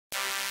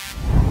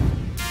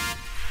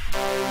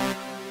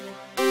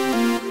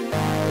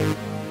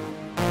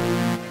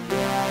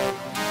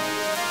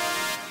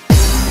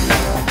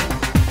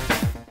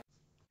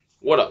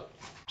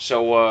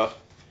So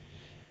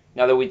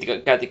now that we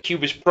got the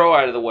Cubus Pro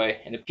out of the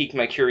way, and it piqued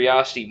my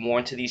curiosity more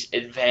into these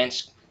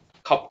advanced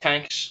cup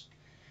tanks,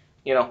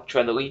 you know,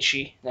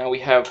 Trendolici. Now we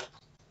have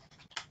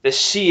the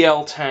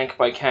CL tank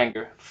by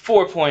Kanger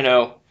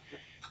 4.0.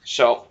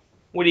 So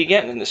what are you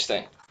getting in this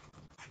thing?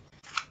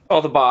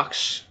 Oh, the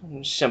box,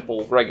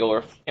 simple,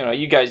 regular. You know,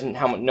 you guys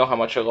know how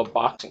much I love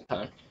boxing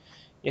time.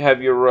 You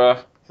have your you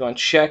want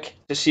to check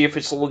to see if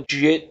it's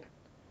legit,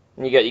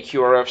 and you got your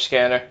QRF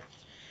scanner,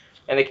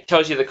 and it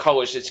tells you the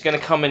colors. It's going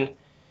to come in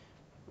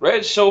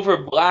red, silver,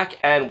 black,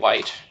 and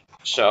white.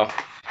 So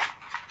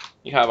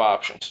you have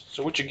options.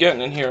 So what you're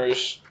getting in here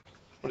is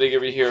what they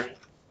give you here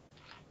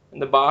in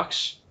the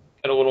box.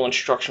 Got a little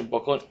instruction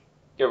booklet.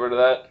 Get rid of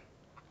that.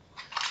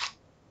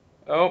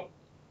 Oh,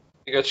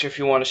 I got you. If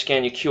you want to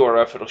scan your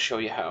QRF, it'll show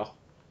you how.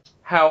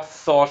 How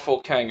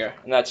thoughtful, Kanger,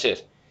 and that's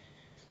it.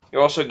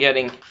 You're also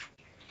getting.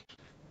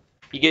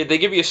 They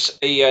give you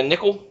a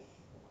nickel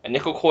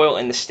coil,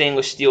 and the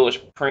stainless steel is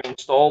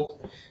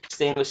pre-installed.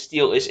 Stainless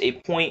steel is a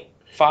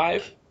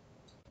 .5.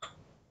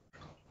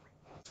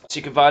 So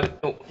you can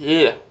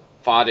vape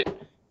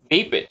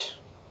it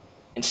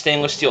in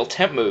stainless steel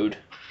temp mode,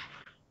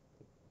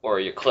 or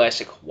your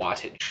classic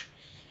wattage.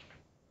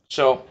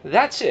 So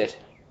that's it.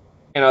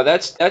 You know,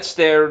 that's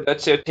their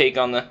take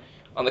on the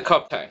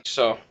cup tank.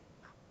 So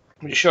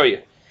let me show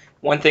you.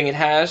 One thing it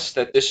has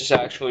that this is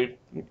actually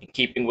in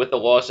keeping with the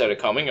laws that are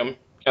coming. You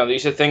know,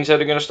 these are things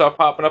that are going to start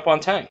popping up on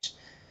tanks.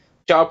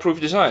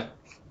 Child-proof design.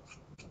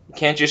 You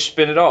can't just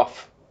spin it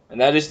off, and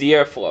that is the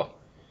airflow.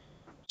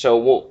 So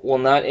will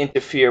not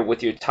interfere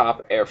with your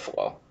top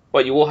airflow,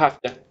 but you will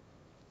have to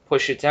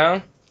push it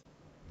down,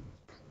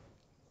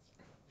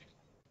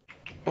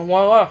 and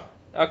voila!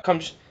 Out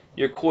comes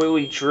your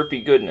coily,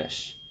 drippy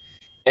goodness.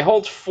 It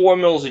holds 4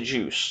 mils of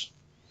juice,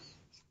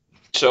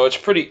 so it's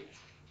pretty.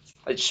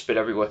 I just spit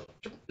everywhere.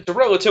 It's a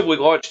relatively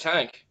large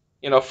tank.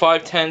 You know,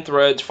 510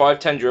 threads,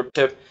 510 drip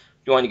tip. If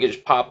you want, you can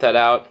just pop that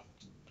out.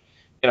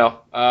 You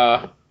know,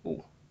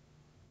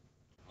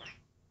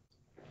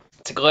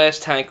 it's a glass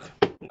tank,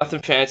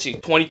 nothing fancy.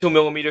 22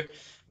 millimeter,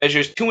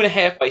 measures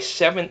 2.5 by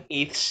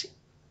 7/8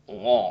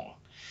 long.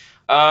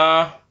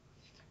 I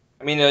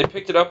mean, I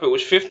picked it up. It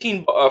was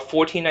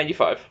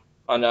 $14.95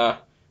 on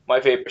my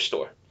Vapor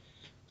store.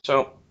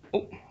 So,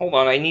 oh, hold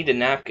on, I need a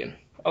napkin.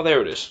 Oh,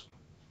 there it is.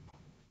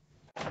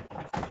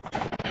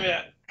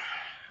 Yeah.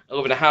 I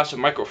live in a house of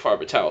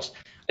microfiber towels.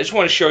 I just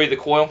want to show you the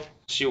coil,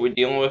 see what we're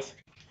dealing with.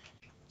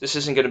 This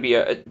isn't going to be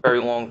a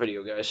very long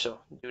video, guys, so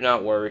do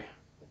not worry.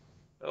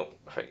 Oh,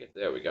 if I get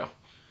there we go.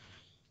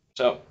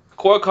 So, the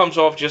coil comes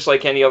off just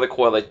like any other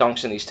coil that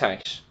dunks in these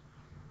tanks.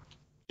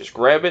 Just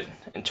grab it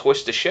and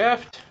twist the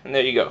shaft, and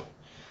there you go.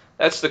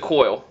 That's the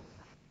coil.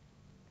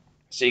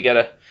 So you got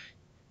a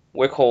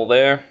wick hole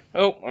there.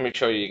 Oh, let me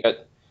show you. You got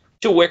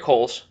 2 wick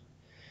holes,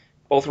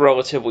 both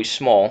relatively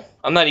small.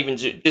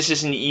 This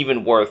isn't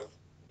even worth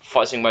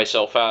fuzzing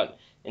myself out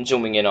and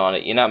zooming in on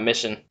it. You're not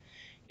missing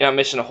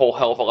a whole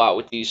hell of a lot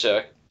with these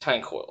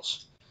tank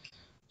coils.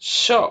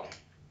 So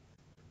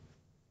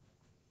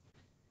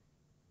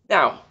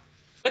now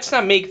let's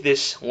not make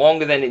this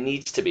longer than it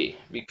needs to be,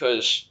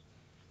 because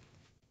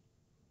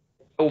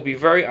I will be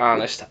very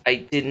honest, I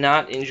did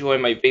not enjoy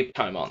my vape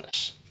time on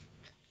this.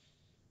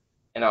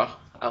 You know,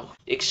 I'll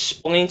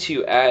explain to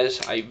you as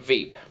I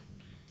vape.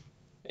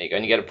 There you go,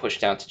 and you got to push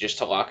down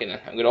to lock it in.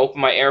 I'm going to open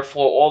my airflow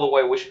all the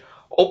way, which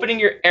opening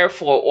your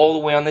airflow all the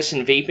way on this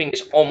in vaping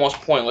is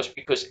almost pointless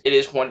because it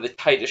is one of the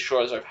tightest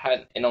straws I've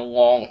had in a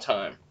long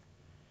time.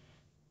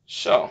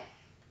 So,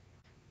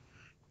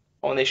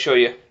 when they show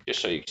you,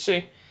 just so you can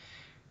see,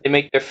 they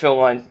make their fill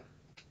line,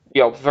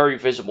 you know, very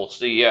visible.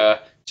 So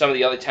some of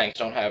the other tanks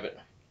don't have it.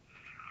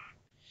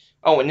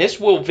 Oh, and this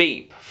will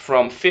vape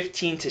from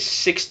 15 to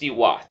 60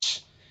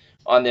 watts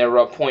on their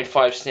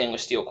 .5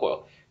 stainless steel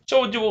coil. So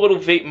we'll do a little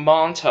vape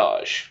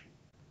montage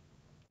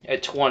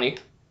at 20.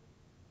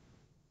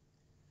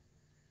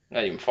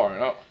 Not even far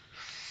enough.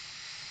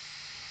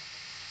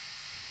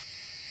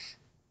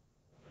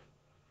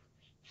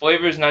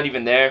 Flavor is not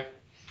even there.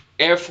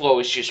 Airflow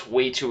is just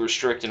way too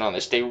restricted on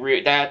this.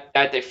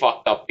 They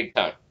fucked up big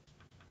time.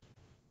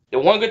 The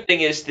one good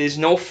thing is there's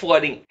no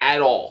flooding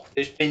at all.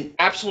 There's been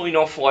absolutely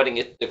no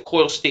flooding. The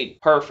coil stayed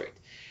perfect.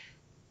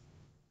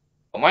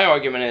 But my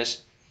argument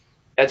is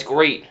that's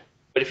great.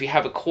 But if you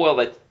have a coil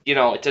that, you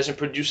know, it doesn't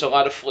produce a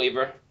lot of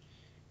flavor,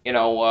 you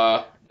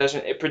know,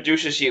 it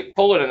produces, you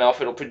pull it enough,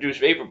 it'll produce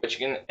vapor, but you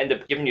can end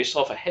up giving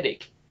yourself a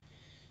headache.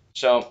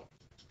 So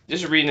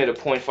this is reading at a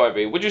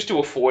 .58. We'll just do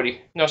a 40.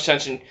 No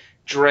sense in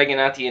dragging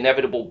out the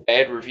inevitable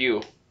bad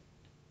review.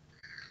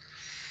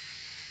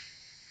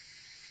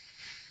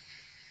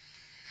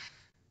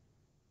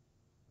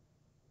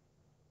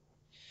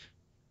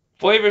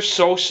 Flavor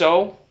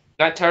so-so,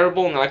 not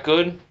terrible, not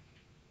good,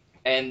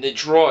 and the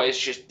draw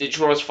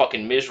is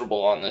fucking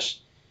miserable on this,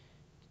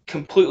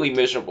 completely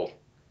miserable.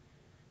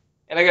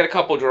 And I got a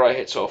couple dry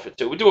hits off it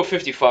too. We'll do a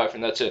 55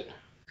 and that's it.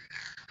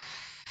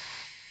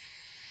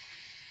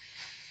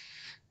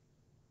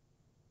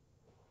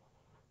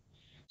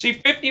 See,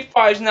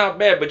 55 is not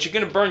bad, but you're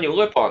gonna burn your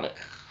lip on it.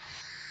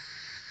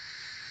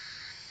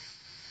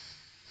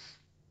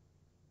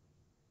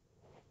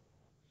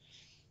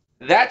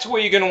 That's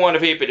where you're going to want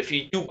to vape it. If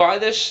you do buy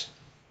this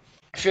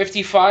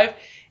 55,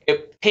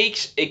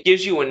 it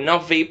gives you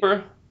enough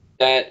vapor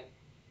that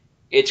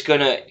it's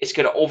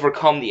gonna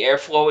overcome the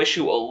airflow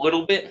issue a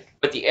little bit,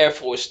 but the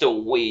airflow is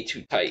still way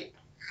too tight.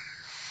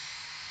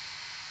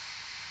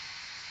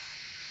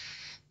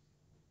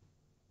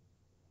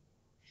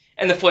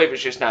 And the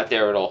flavor's just not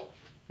there at all,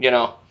 you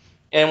know.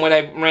 And when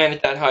I ran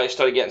it that high, I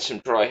started getting some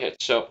dry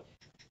hits. So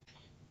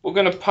we're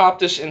gonna pop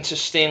this into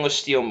stainless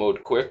steel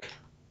mode quick.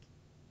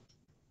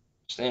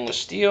 Stainless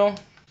steel.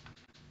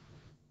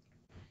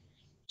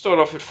 Start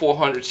off at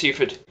 400, see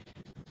if it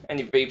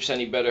any vapes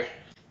any better.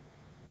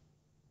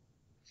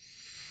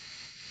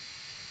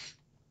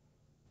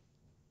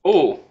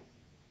 Oh,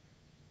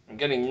 I'm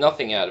getting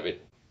nothing out of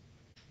it.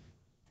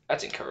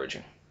 That's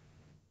encouraging.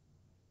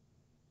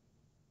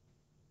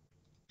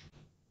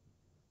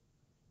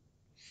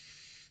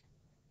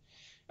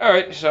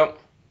 Alright, so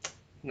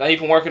not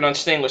even working on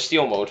stainless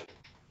steel mode.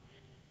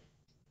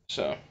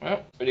 So,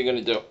 well, what are you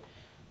gonna do?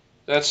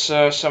 That's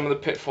some of the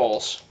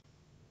pitfalls.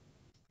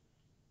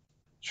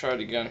 Try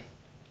it again.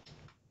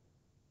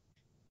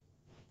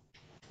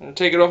 And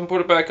take it off and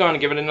put it back on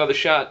and give it another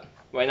shot.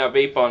 Might not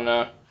vape on.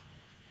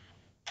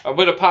 I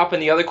would have popped in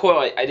the other coil.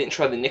 I didn't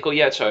try the nickel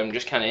yet, so I'm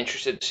just kind of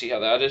interested to see how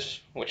that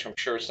is, which I'm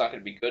sure it's not going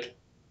to be good.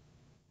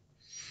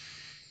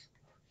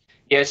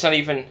 Yeah, it's not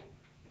even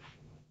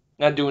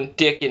not doing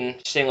dick in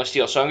stainless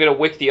steel. So I'm going to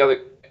wick the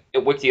other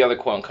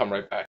coil and come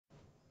right back.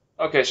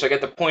 Okay, so I got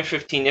the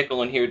 .15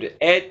 nickel in here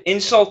to add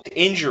insult to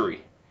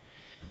injury.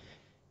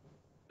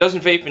 It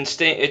doesn't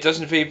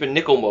vape in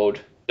nickel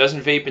mode.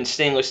 Doesn't vape in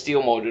stainless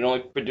steel mode. It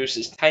only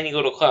produces tiny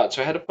little clouds.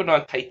 So I had to put it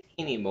on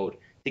titanium mode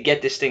to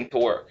get this thing to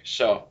work.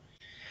 So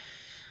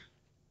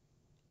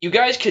you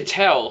guys could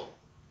tell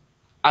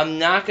I'm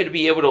not going to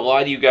be able to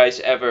lie to you guys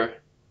ever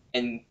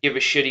and give a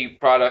shitty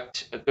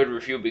product a good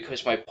review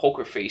because my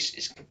poker face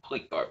is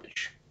complete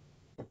garbage.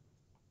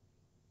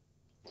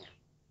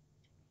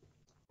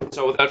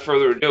 So without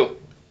further ado,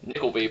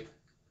 nickel vape.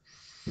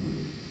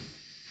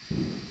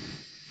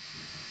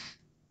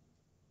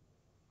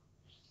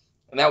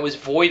 And that was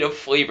void of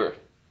flavor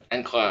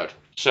and cloud.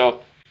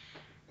 So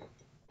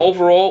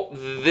overall,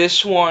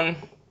 this one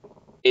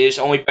is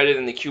only better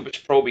than the Cubis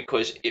Pro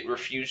because it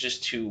refuses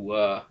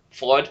to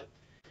flood.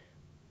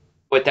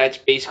 But that's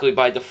basically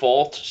by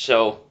default.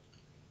 So,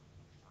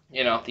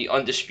 you know, the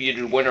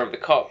undisputed winner of the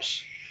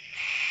cups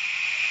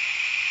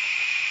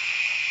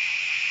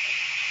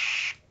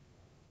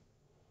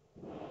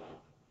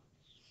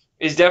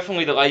is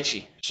definitely the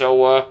lychee.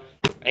 So I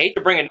hate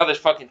to bring another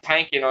fucking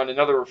tank in on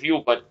another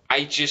review, but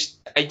I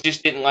just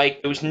didn't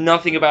like. There was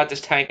nothing about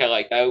this tank I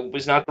liked. I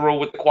was not thrilled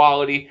with the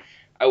quality.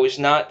 I was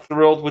not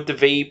thrilled with the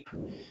vape.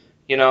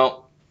 You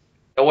know,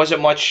 there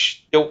wasn't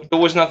much. There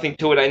was nothing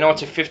to it. I know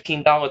it's a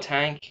 $15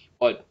 tank,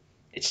 but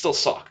it still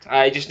sucked.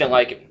 I just didn't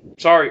like it.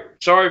 Sorry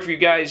for you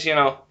guys. You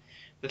know,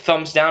 the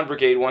thumbs down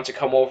brigade wants to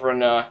come over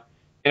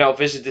and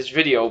visit this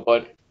video,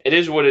 but it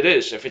is what it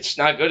is. If it's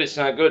not good, it's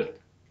not good.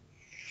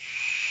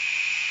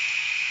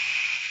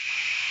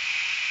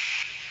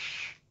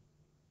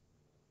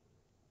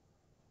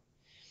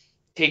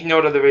 Take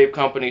note of the vape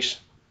companies.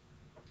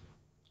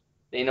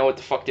 They know what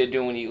the fuck they're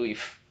doing,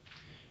 e-leaf.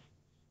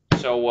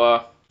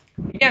 So,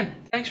 again,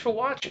 thanks for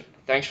watching.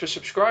 Thanks for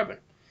subscribing.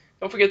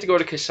 Don't forget to go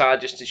to Kasad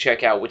just to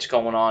check out what's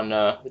going on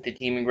with the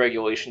deeming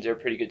regulations. They're a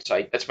pretty good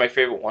site. That's my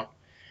favorite one.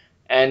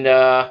 And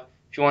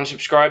if you want to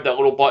subscribe, that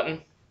little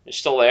button is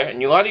still there.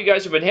 And a lot of you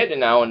guys have been hitting it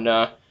now, and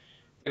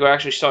we're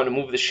actually starting to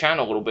move this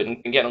channel a little bit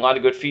and getting a lot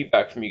of good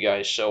feedback from you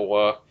guys.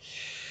 So,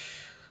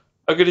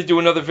 I'm going to do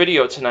another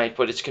video tonight,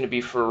 but it's going to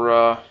be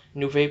for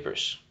new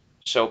vapors.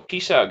 So,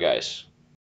 peace out, guys.